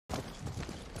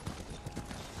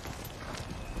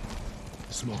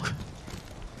Smoke.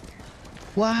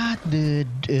 What the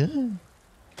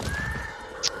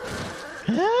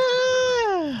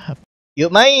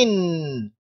Yuk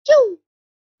main. Ciu.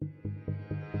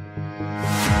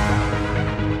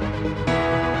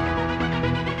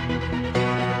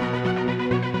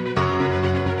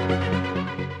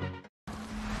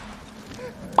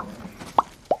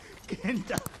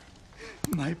 Kenta,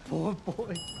 my poor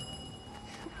boy.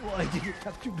 Why did it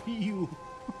have to be you?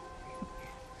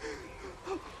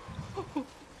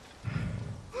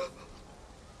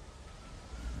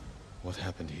 What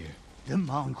happened here? The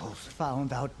Mongols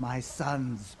found out my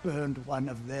sons burned one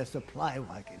of their supply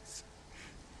wagons.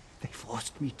 They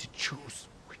forced me to choose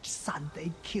which son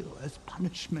they'd kill as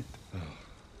punishment.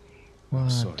 What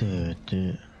Sorry.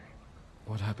 the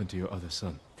What happened to your other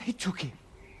son? They took him.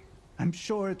 I'm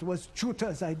sure it was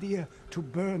Chuta's idea to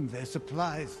burn their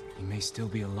supplies. He may still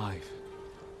be alive.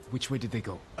 Which way did they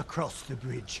go? Across the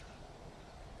bridge.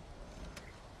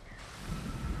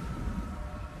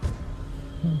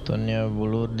 Nontonnya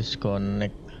bulu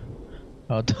disconnect,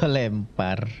 auto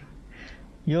lempar.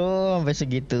 Yo, sampai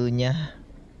segitunya.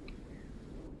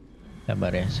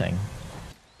 Sabar ya, sayang.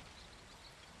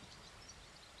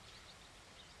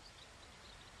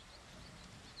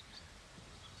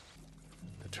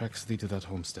 The tracks lead to that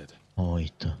homestead. Oh,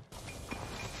 itu.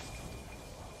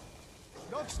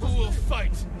 Who will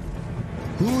fight?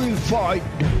 Who will fight?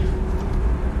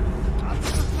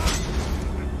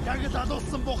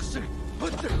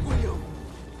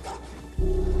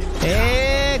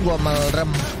 Gua merem.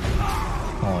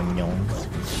 Konyong.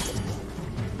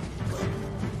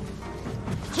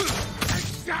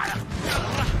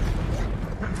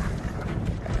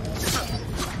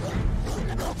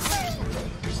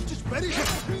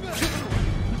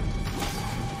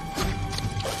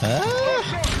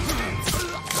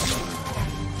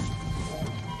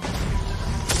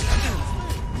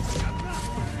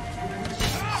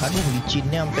 Aduh,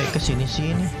 licinnya sampai ke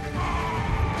sini-sini.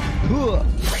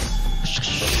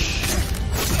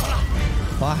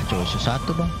 Wah, cuma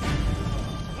satu, Bang.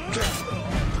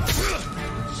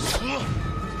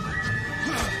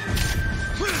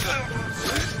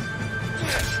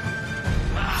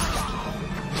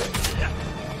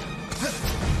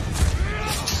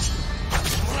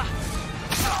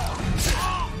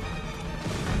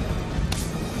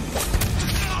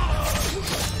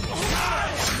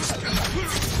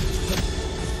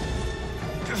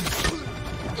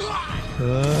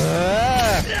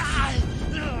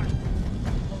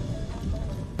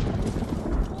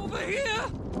 Over here!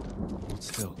 Hold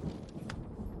still.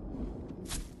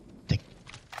 Tick,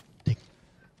 tick,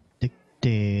 tick,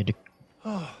 tick.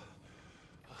 Oh,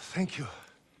 thank you.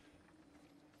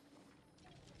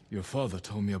 Your father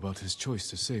told me about his choice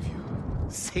to save you.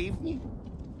 Save me?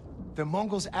 The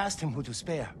Mongols asked him who to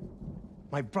spare.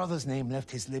 My brother's name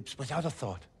left his lips without a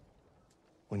thought.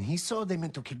 When he saw they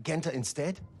meant to kill Genta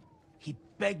instead, he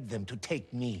begged them to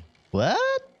take me. What?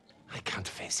 I can't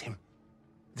face him.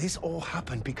 This all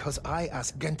happened because I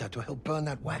asked Genta to help burn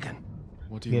that wagon.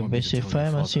 What do you want me to tell GBC5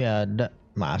 your masih father? ada.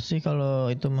 Masih kalau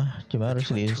itu mah cuma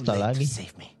harus You were too diinstal late to lagi.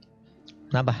 save me.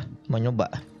 Kenapa? Mau nyoba?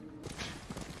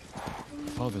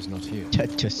 Father's not here.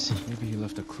 Cacos sih. Maybe he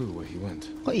left a clue where he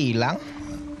went. Kok hilang?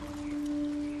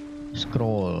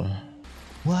 Scroll.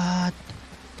 What?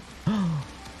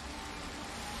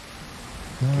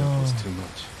 Guilt was too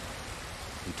much.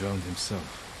 He drowned himself,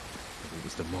 but it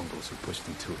was the Mongols who pushed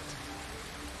him to it.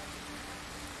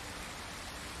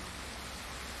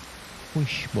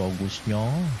 Wih, bagusnya.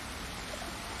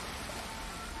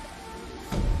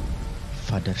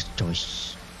 Father's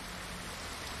choice.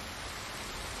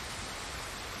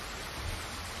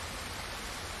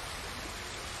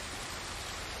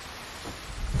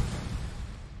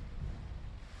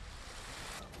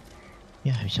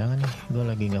 Ya, bisa kan nih? Gue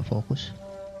lagi nggak fokus.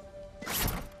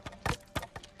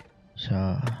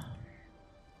 Bisa.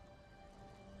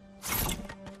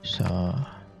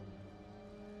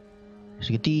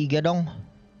 Segitiga dong.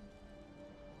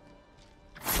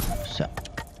 Bisa.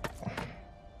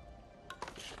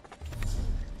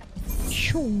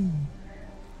 Shoo.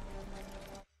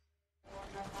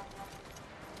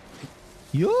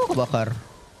 Yo, kebakar.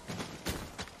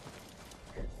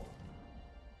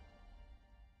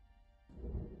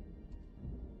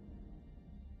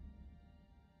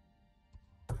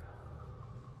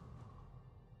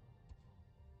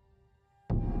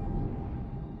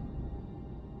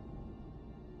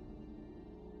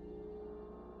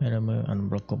 Enemy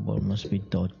unblockable must be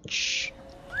dodged.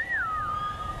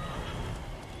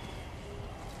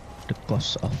 The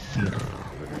cost of fear.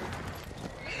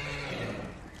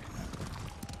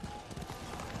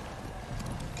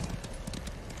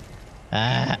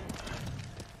 Ah.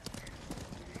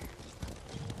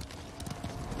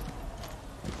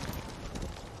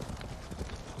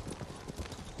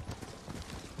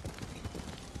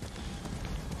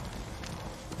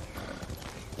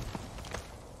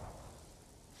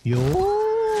 Yo.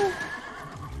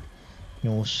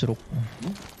 Nyusruk.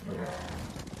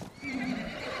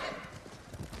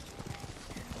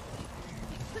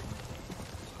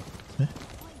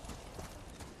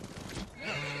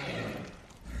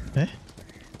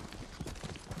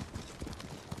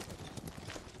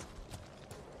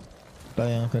 Apa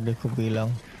yang tadi aku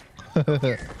bilang?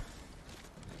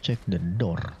 Check the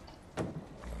door.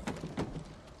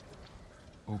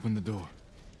 Open the door.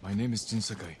 My name is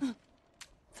Jinsakai.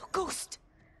 The ghost!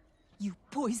 You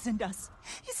poisoned us.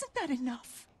 Isn't that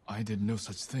enough? I did no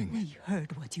such thing. We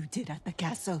heard what you did at the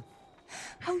castle.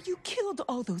 How you killed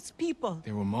all those people.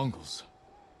 They were Mongols.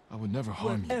 I would never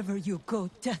harm you. Wherever you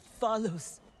go, death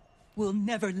follows. We'll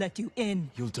never let you in.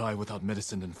 You'll die without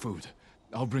medicine and food.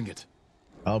 I'll bring it.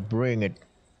 I'll bring it.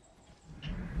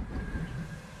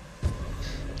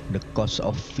 The cause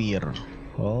of fear.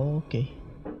 Oke.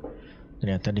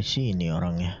 Ternyata di sini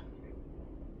orangnya.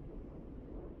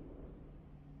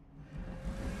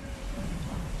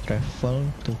 Travel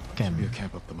to camp. Be a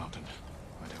camp up the mountain.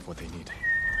 Might have what they need.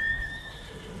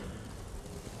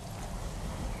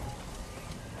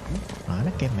 Mana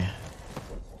campnya?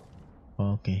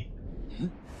 Oke.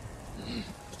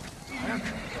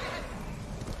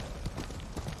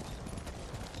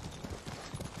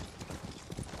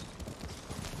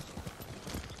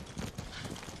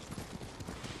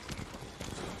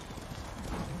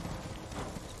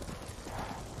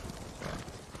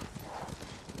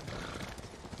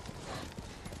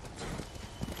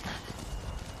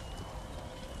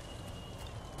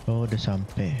 Oh, udah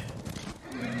sampai.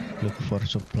 Look for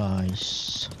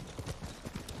supplies.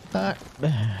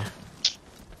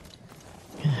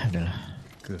 Ya, adalah.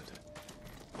 Good.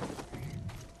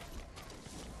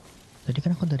 Tadi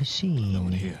kan aku dari sini. No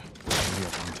one here. Only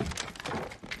up hunting.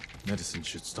 Medicine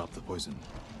should stop the poison.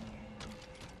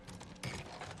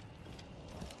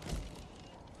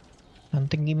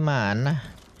 Hunting gimana?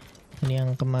 Ini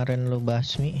yang kemarin lu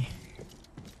basmi.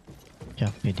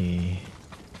 Capek deh.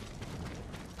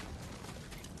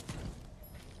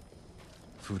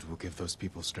 Food will give those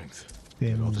people strength.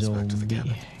 Game Get all this back to the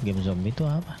zombie. cabin. Game zombie itu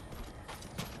apa?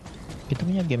 Kita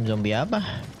punya game zombie apa?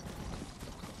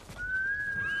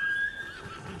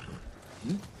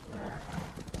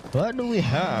 What do we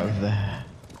have?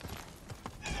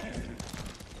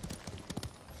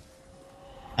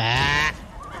 Ah,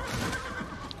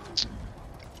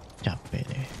 capek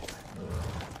deh.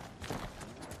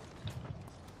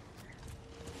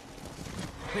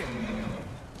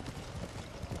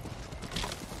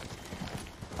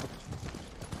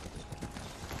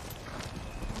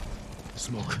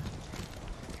 Smoke.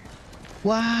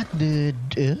 What the?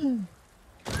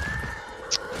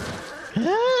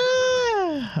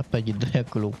 Apa judulnya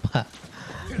aku lupa.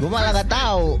 Gue malah nggak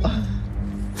tahu.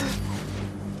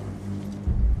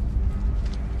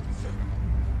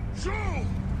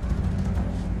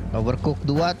 Overcooked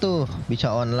 2 tuh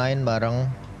bisa online bareng.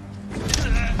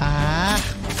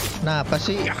 Kenapa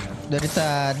sih dari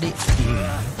tadi?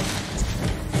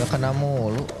 Gak kena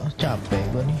mulu, capek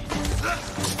gue nih.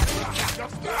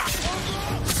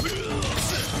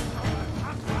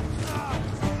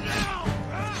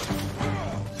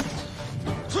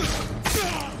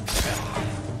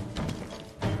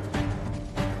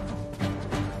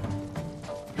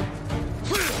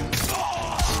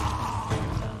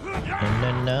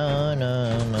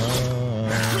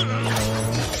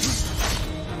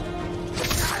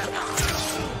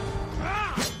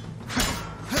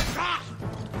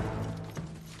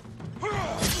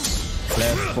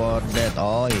 Left 4 Dead,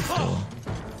 oh itu.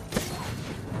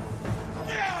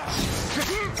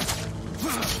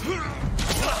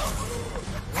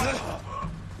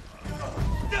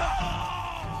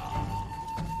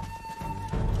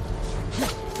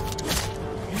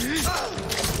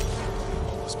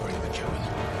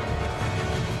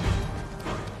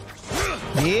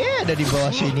 Ada di bawah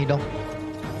sini dong.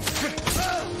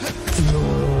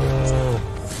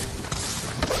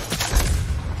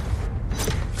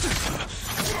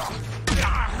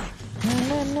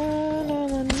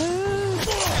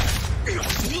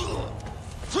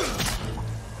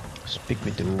 Speak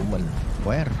with the woman.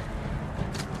 Where?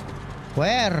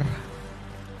 Where?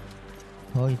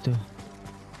 Oh itu.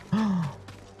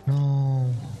 No.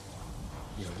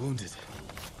 You're wounded.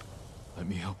 Let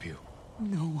me help you.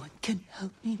 No one can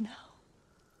help me now.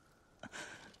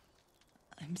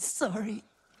 I'm sorry.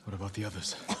 What about the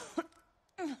others?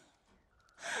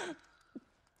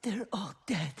 They're all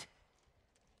dead.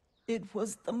 It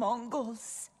was the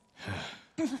Mongols.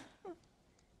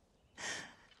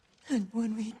 And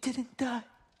when we didn't die,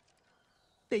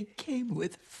 they came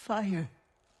with fire.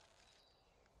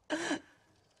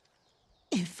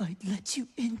 If I'd let you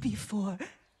in before...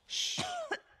 Shh.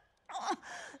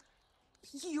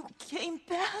 You came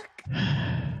back?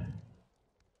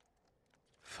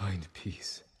 Find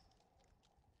peace.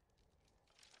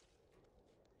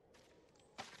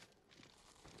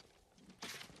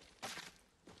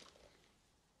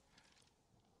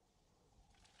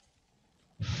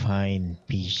 Find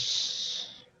peace.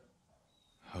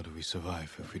 How do we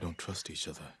survive if we don't trust each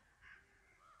other?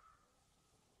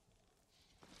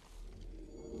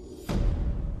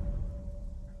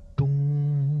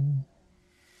 Dung.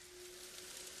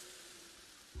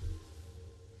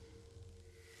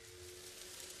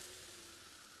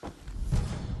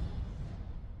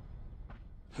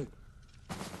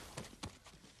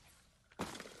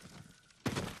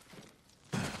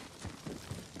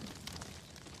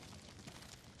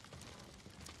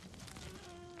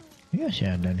 Iya sih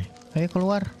ada nih. Ayo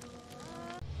keluar.